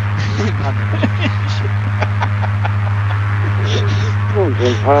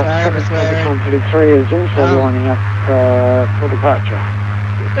 Sorry, is also lining up for departure.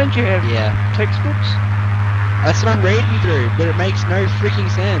 Don't you have textbooks? That's what I'm reading through, but it makes no freaking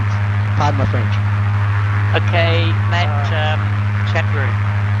sense. Pardon my French. Okay, Matt, chat room.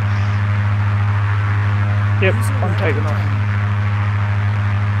 Yep, I'm taking off.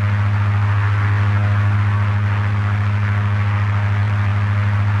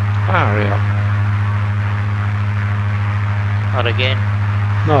 Hurry up. Not again.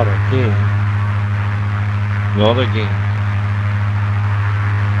 Not again. Not again.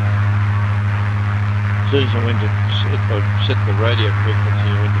 As soon as I went to set the radio frequency,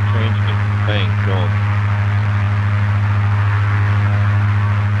 I went to transmit. Bang, gone.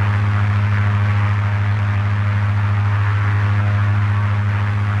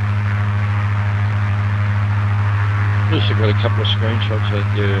 At least I got a couple of screenshots at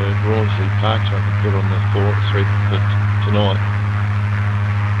Rawlnsley Park so I can put on the thread for tonight.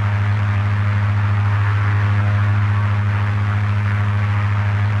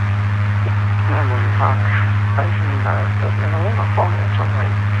 Rawlnsley Park Station doesn't have a lot of fun or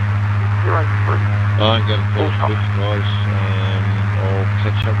something. 03. I'm going to call Swift, guys. I'll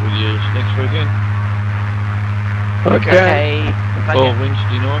catch up with you next weekend. Okay. Or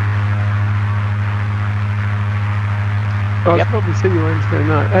Wednesday night. I'll probably see you Wednesday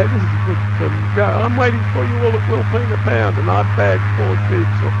night. This is a good go. I'm waiting for you all at Wilpena Pound, and I've bagged 4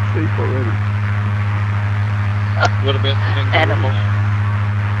 sheep already. What about the kangaroos?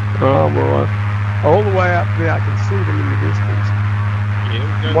 Oh, well, all the way up there, I can see them in the distance.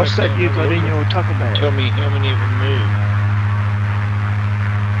 Yeah, what's that you got in your tucker bag? Tell me how many of them moved.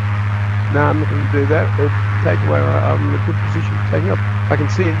 No, I'm not going to do that. It'll take away. I'm in a good position to take up. I can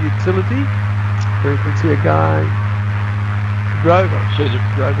see a utility. You can see a guy. Drove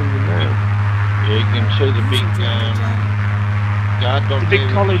driving them now. Yeah, you can see the big guard dog. The big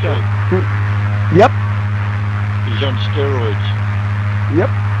collie dog. Yep. He's on steroids. Yep.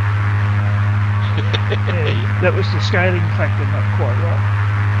 Yeah, that was the scaling factor, not quite right.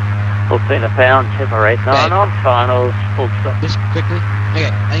 Wilpena Pound, separate 9 on finals, full stop. Just quickly. Okay,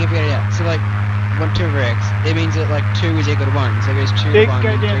 I think I figured it out. So 1, 2 over x, it means that 2 is equal to 1. So it goes 2 to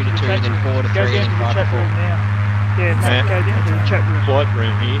 1, then 3 to 2, then 4 to 3, then 5 to 4. Yeah, Matt, go down to the chat room. Flight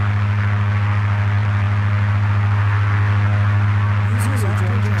room here. User left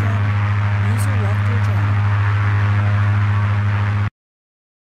your channel. User left your channel.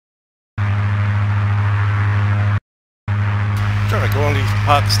 Traffic Rawlnsley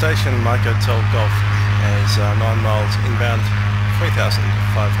Park Station, Mike Hotel Golf, as 9 miles inbound, 3,500.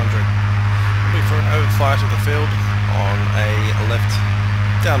 Will be for an overflight of the field on a left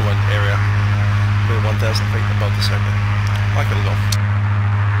downwind area. 1,000 feet above the circuit. Michael Golf.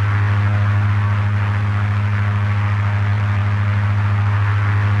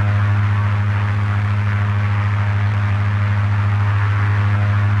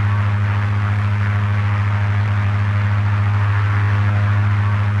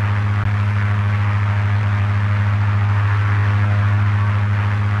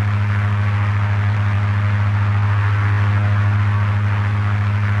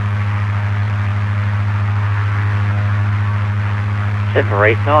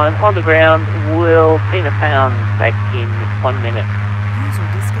 Separate 9 on the ground, Wilpena Pound back in 1 minute. User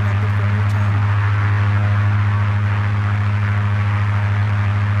disconnected from your channel.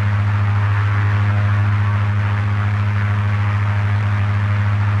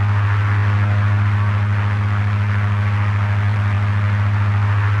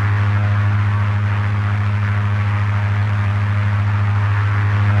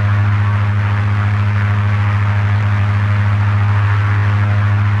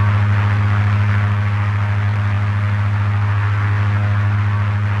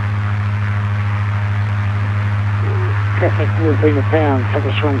 traffic Wilpena Pound,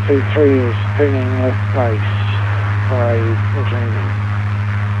 Compass 123 is turning left base for a full landing.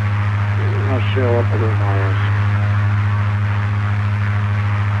 Not sure what the runway is.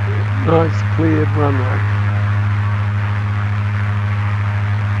 Nice cleared runway.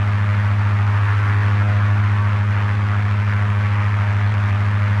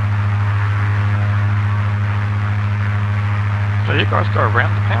 So you guys go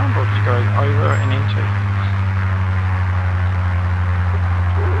around the pound, or did you go over and into?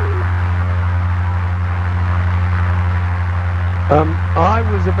 I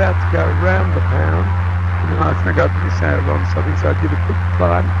was about to go round the pound, and I think I'd miss out on something, so I did a quick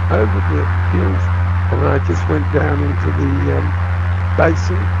climb over the hills, and I just went down into the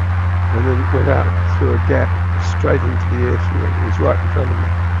basin, and then went out through a gap straight into the airfield. It was right in front of me.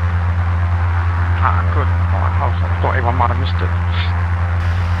 Ah, good. I thought everyone might have missed it.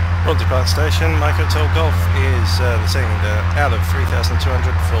 Rawlnsley Park Station, Mike Hotel Golf is descending out of 3,200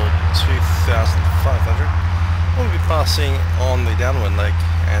 for 2,500. We'll be passing on the downwind leg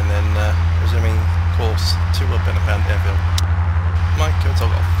and then resuming course to Wilpena Pound Airfield. Mike Hotel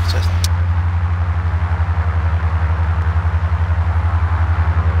Golf, Cessna.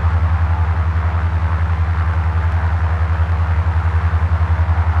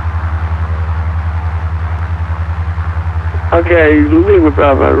 Okay, Lima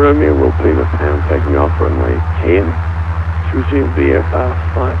Bravo Romeo Wilpena Pound taking off runway 10 to resume VFR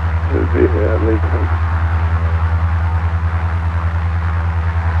flight to Leeds.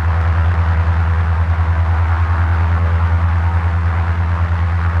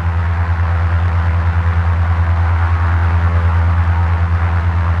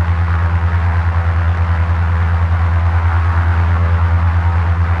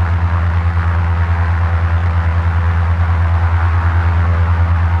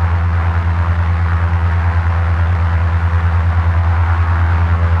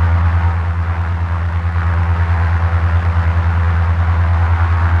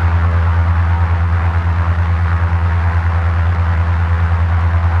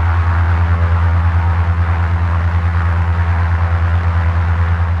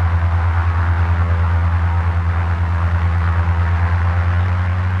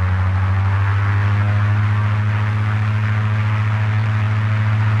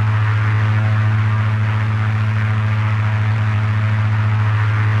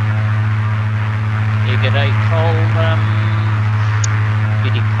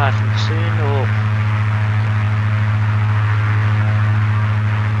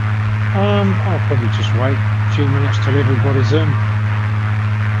 I'll probably just wait a few minutes till everybody's in.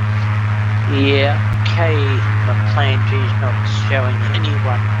 Yeah, okay, but plan G's not showing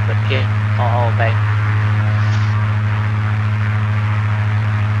anyone, but yeah, I'll hold back.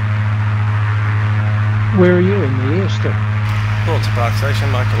 Where are you in the air still? Rawlnsley Park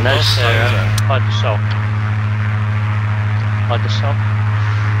Station, Michael. No, sir, hide the sock. Hide the sock.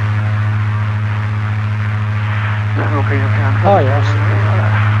 Oh, yes.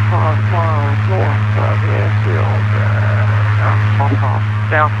 5 miles north of the airfield,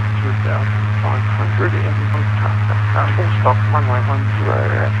 south 2,500 in full stop runway 10,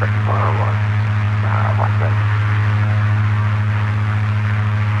 tracking fire right there.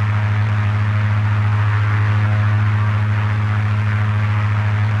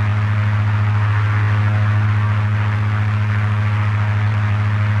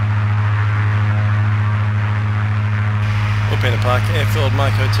 Wilpena Park Airfield,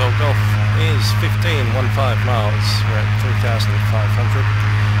 Mike Hotel Golf is 15 miles. We're at 3,500.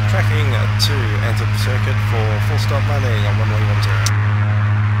 Tracking to enter the circuit for full stop landing on runway 10.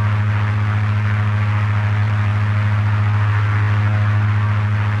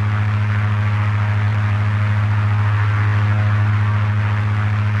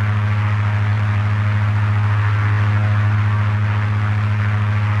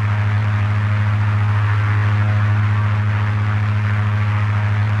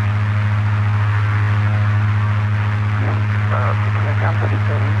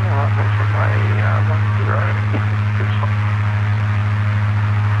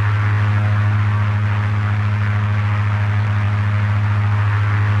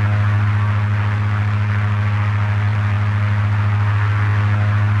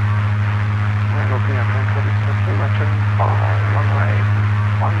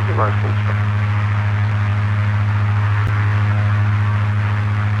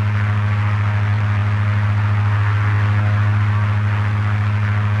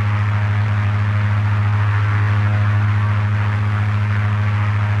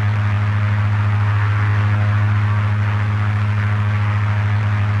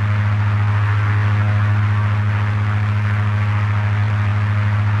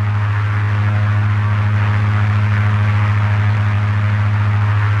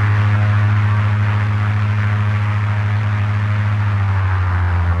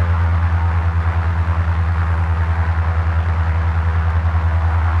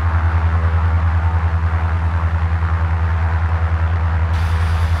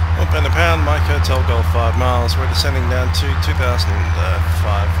 Wilpena Pound, Mike Hotel Golf 5 miles. We're descending down to 2,500,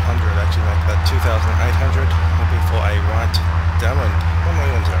 actually make that 2,800. Looking for a right downwind,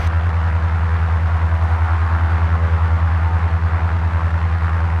 1110.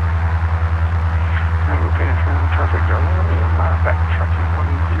 Traffic back traffic 10.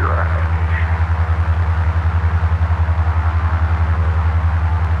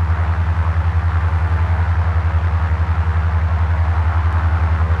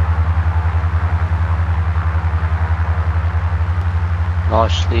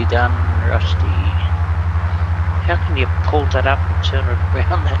 Nicely done, Rusty. How can you pull that up and turn it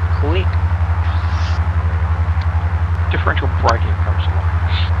around that quick? Differential braking comes along.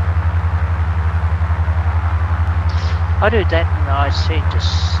 I do that and I seem to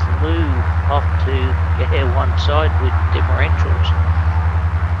slew off to one side with differentials.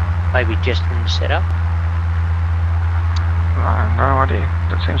 Maybe just in the setup. No idea.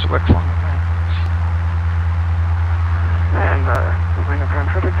 That seems to work fine. And Wilpena Pound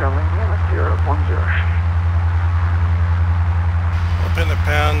traffic downwind 010. Wilpena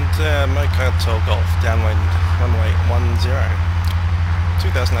Pound, Mike Hotel Golf, downwind runway 10,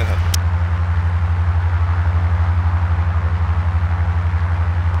 2,800.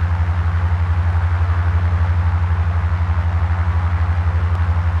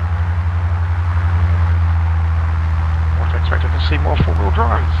 To see more four-wheel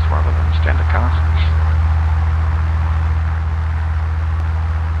drives rather than standard cars.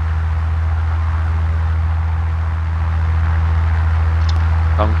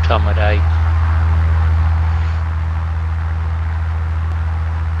 Wrong time of day.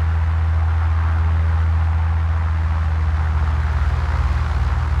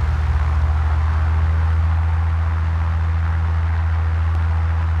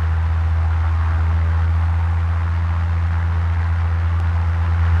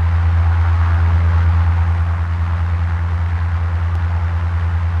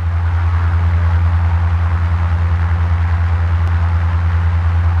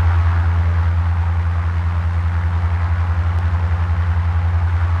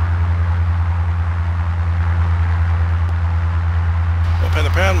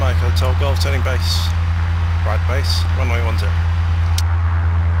 Mike Hotel Golf, turning base, right base, runway 10.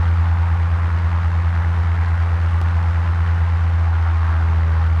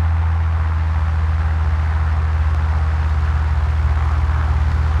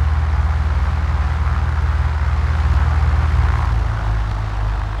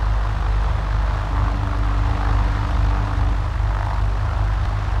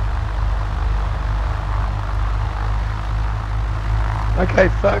 Okay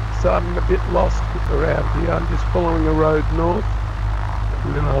folks, I'm a bit lost around here. I'm just following a road north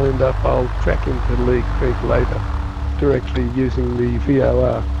and then I'll track into Lee Creek later, directly using the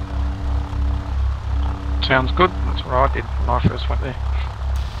VOR. Sounds good, that's what I did when I first went there.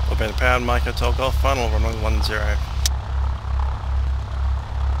 Wilpena Pound, Mike Hotel Golf, final runway 10.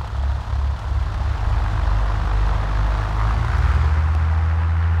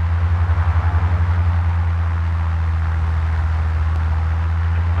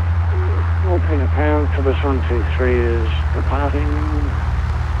 Wilpena Pound, Cobus 123 is departing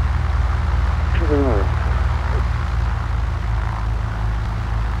to the north.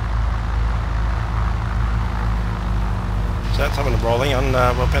 So that's having a rolling on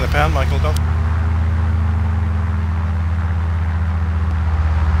Wilpena Pound, Michael Golf.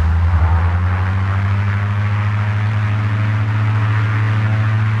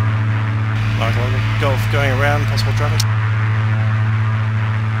 Michael Golf going around, possible traffic.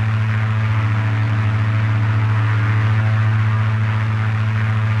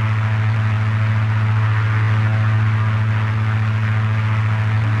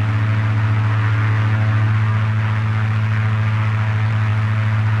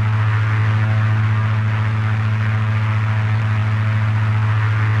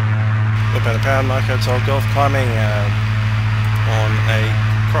 Wilpena Pound, Mike Hotel Golf, climbing on a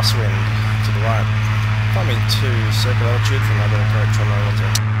crosswind to the right, climbing to circle altitude for another approach on runway 10.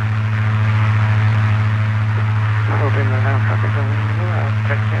 Wilpena Pound traffic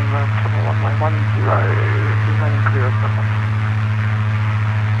taxiing to the runway 10, remaining clear of the one.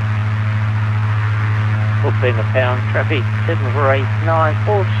 Wilpena Pound traffic 7489,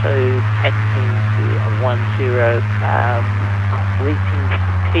 also taxiing to a 10,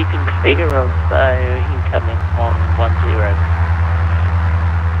 keeping clear of incoming on 10.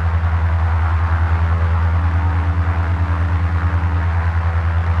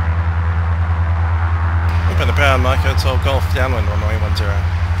 Wilpena Pound, Mike Hotel Golf, downwind runway 10.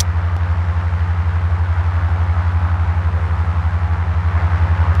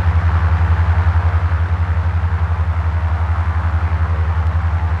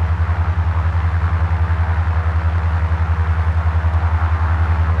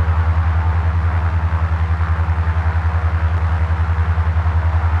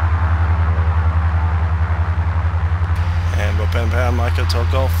 Pound Mike Hotel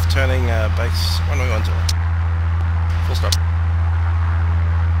Golf, turning base 1010. Full stop.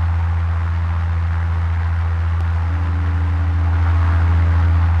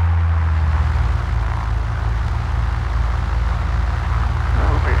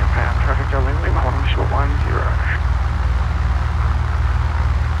 Wilpena Pound traffic Delta Lima, holding short 10.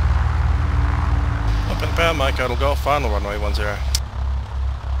 Wilpena Pound Mike Hotel Golf, final runway 10.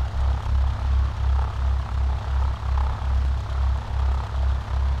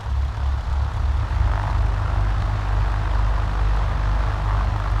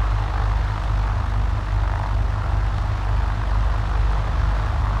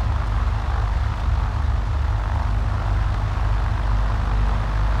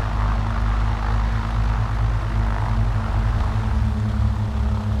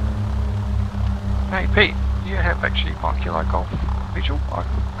 Hey Pete, do you have actually my Kilo Golf visual? I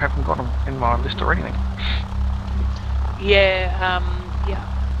haven't got them in my list or anything. Yeah,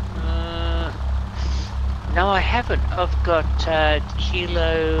 no, I haven't. I've got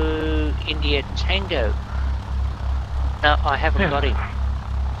Kilo India Tango. No, I haven't got him.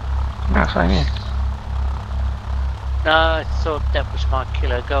 No, same here. No, I thought that was my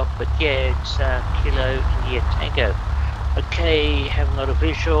Kilo Golf, but yeah, it's Kilo India Tango. Okay, haven't got a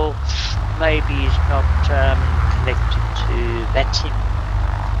visual. Maybe he's not connected to Vatsim.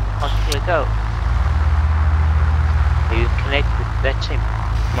 On Kilo Golf. Are you connected with Vatsim?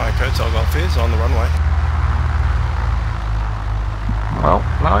 Mike Hotel Golf is on the runway. Well,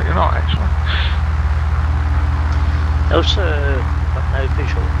 no, you're not actually. Also, got no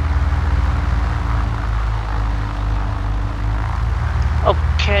visual.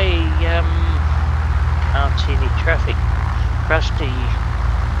 Okay, can't see any traffic. Rusty,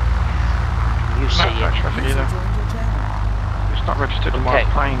 can you see no it? traffic either. It's not registered on my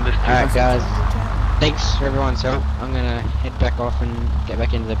plane list. Alright guys, thanks for everyone's help. I'm gonna head back off and get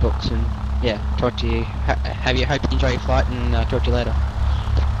back into the books and yeah, talk to you. Hope you enjoy your flight and talk to you later.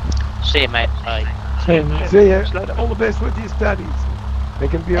 See you mate, bye. See you. All the best with your studies. They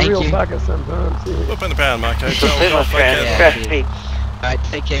can be a real bugger sometimes. Wilpena Pound Mike Hotel Golf. Alright,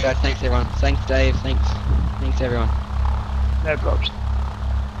 take care guys, thanks everyone. Thanks Dave, thanks everyone. No problems.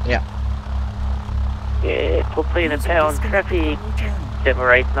 Yeah. Yeah, Wilpena Pound traffic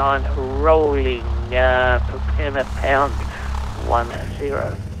 789 rolling, Wilpena Pound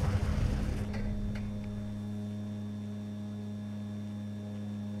 10.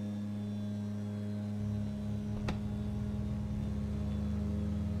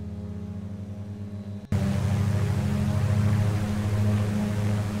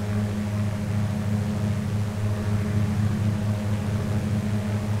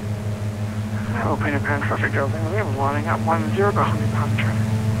 Wilpena Pound traffic Delta Lima, lining up 10 behind the pump traffic.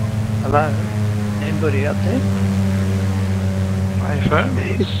 Hello? Anybody up there? Hey, sir.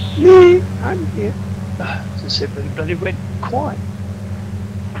 Me, I'm here. Just everybody bloody went quiet.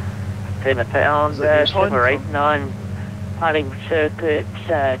 Wilpena Pound 789 piling circuit,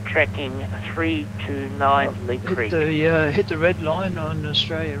 tracking 329 Lee Creek. Hit the red line on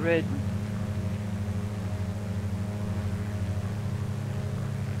Australia Red.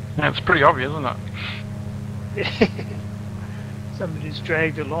 Yeah, it's pretty obvious, isn't it? Somebody's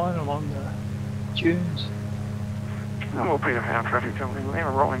dragged a line along the dunes. Wilpena Pound traffic Delta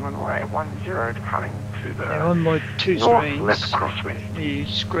Lima, rolling on the way 10, departing to the Now on my two north screens, left crosswind. the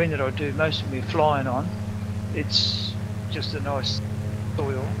screen that I do most of my flying on, it's just a nice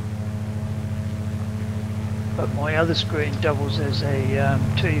soil. But my other screen doubles as a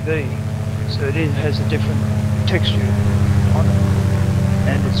TV, so it has a different texture on it.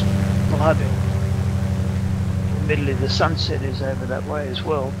 And it's bloody. Admittedly, the sunset is over that way as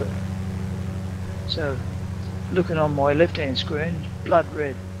well, but so looking on my left-hand screen, blood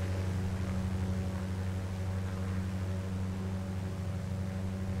red.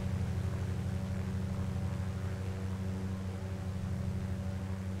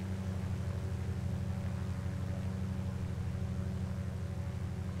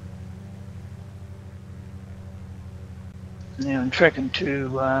 Now I'm tracking to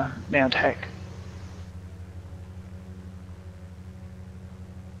Mount Hack.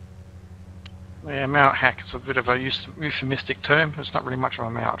 Yeah, Mount Hack is a bit of a euphemistic term. It's not really much of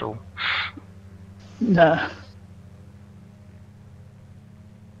a mount at all. No.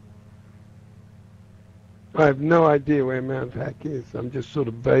 I have no idea where Mount Hack is. I'm just sort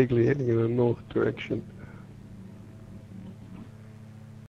of vaguely heading in a north direction.